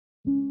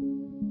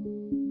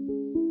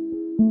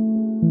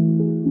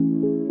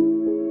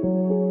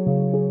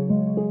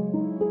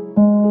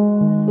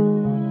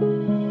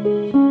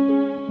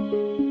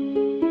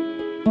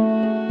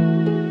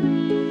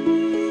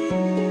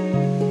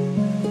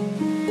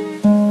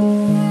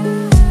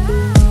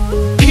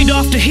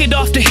hit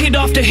after hit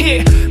after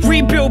hit.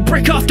 Rebuild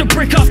brick after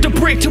brick after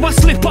brick, till I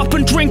slip up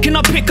and drink and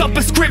I pick up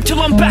a script, till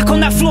I'm back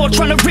on that floor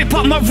trying to rip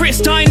up my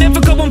wrist. I ain't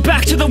ever going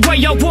back to the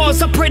way I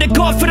was. I pray to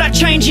God for that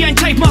change, he ain't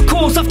take my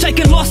course. I've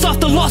taken loss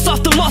after loss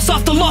after loss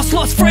after loss,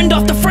 lost friend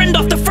after friend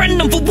after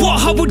friend. And for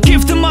what? I would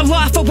give them my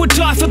life, I would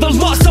die for the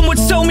loss. Some would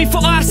sell me for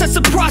ice, that's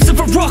the price of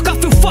a rock. I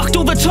feel fucked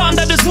all the time,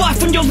 that is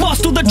life when you're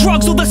lost. All the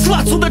drugs, all the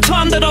sluts, all the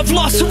time that I've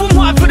lost. Who am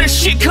I but a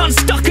shit cunt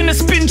stuck in a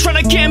spin,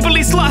 trying to gamble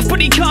his life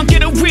but he can't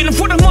get a win.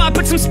 What am I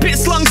but some spit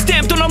slung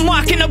stamped on a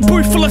mic in a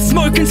booth full of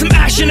smoke and some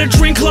ash in a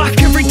drink. Like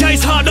every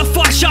day's hard, I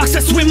fight sharks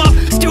that swim up.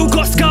 Still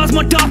got scars,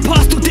 my dark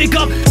past will dig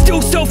up.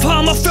 Still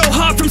self-harm, I fell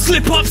hard from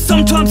slip-ups.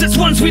 Sometimes it's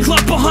ones we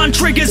love behind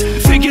triggers.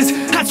 Figures,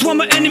 that's why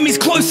my enemy's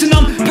close and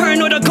I'm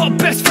paranoid. I got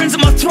best friends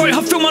at my throat,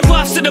 I feel my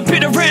life's at a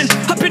bitter end.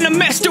 I've been a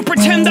mess, still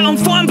pretend that I'm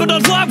fine, but I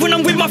lie when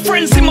I'm with my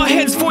friends. In my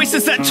head's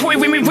voices that toy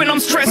with me when I'm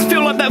stressed.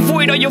 Feel like that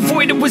void I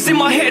avoided was in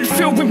my head.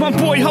 Filled with my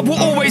boy, I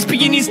will always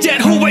be in his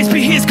debt. Always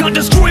be his, can't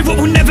destroy what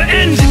will never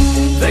end.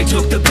 They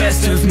took the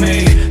best of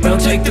me, they'll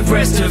take the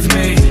rest of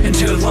me.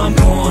 Until I'm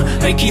gone,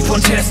 they keep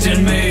on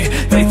testing me.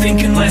 They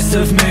thinking less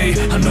of me,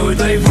 I know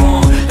they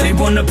wrong. They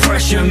wanna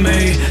pressure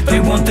me, they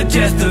want the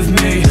death of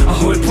me. I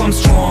hope I'm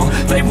strong,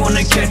 they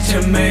wanna get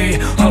to me.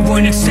 I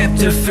won't accept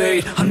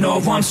defeat, I know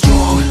I'm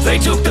strong. They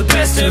took the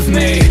best of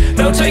me,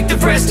 they'll take the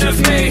rest of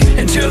me.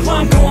 Until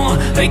I'm gone,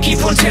 they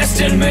keep on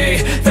testing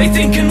me. They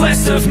thinking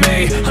less of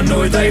me, I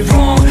know they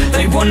wrong.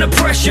 They wanna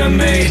pressure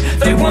me,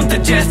 they want the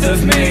death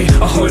of me.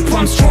 I hope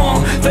I'm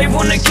strong, they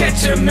wanna get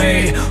to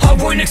me. I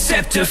won't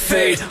accept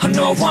defeat, I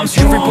know I'm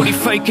strong. Everybody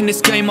faking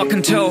this game, I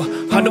can tell.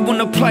 I don't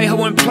wanna play, I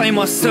won't play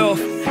myself.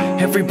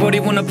 Everybody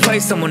wanna play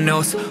someone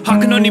else, I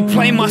can only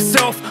play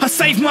myself. I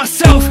saved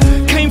myself,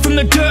 came from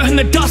the dirt and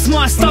the dust.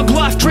 My stuck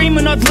life,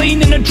 dreaming I'd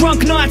lean in the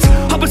drunk nights.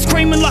 I was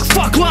screaming like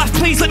fuck life,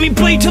 please let me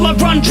bleed till I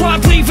run dry.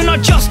 Leaving I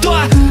just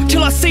die,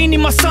 till I seen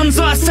in my son's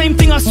eyes same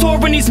thing I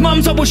saw in his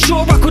mum's. I was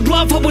sure I could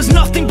love, I was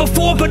nothing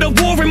before but a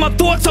war in my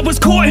thoughts. I was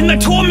caught in the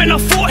torment I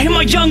fought in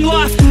my young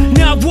life.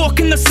 Now I walk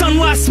in the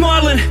sunlight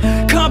smiling,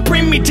 can't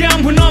bring me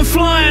down when I'm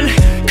flying.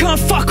 Can't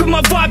fuck with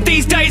my vibe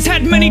these days,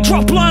 had many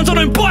drop lines, I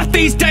don't bite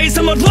these days.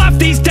 I'm alive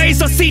these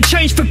days, I see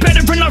change for better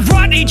and I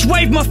ride each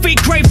wave, my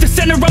feet crave the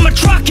center. I'ma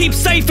try keep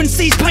safe and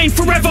cease pain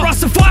forever. I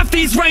survive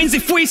these rains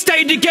if we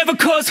stay together,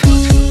 cause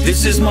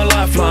this is my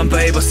lifeline,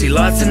 babe. I see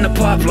lights in the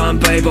pipeline,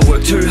 babe. I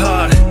work too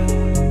hard.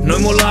 No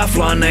more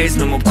lifeline A's,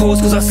 no more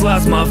calls cause I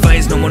slice my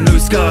veins, no more new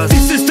scars.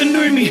 This is the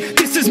new me,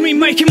 this is me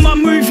making my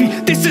movie.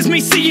 This is me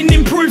seeing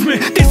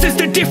improvement. This is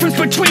the difference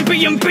between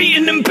being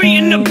beaten and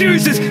beating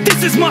abusers.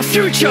 This is my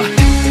future.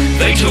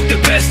 They took the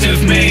best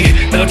of me,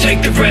 they'll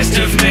take the rest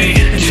of me.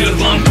 Until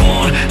I'm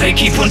gone, they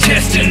keep on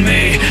testing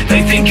me.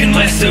 They thinking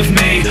less of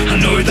me, I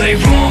know they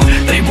wrong.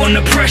 They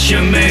wanna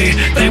pressure me,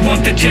 they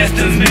want the death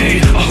of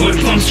me. I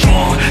hope I'm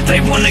strong, they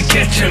wanna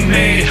get to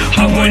me.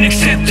 I won't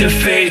accept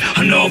defeat,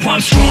 I know I'm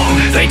strong.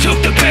 They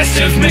took the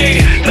best of me,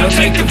 they'll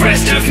take the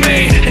rest of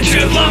me.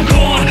 Until I'm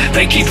gone,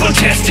 they keep on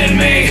testing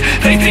me.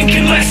 They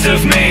thinking less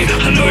of me,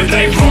 I know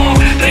they wrong.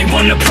 They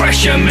wanna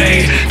pressure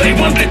me, they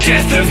want the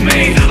death of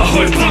me. I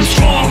hope I'm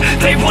strong,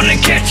 they wanna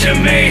get to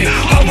me.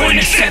 I won't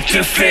accept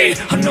defeat,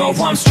 I know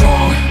I'm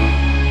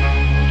strong.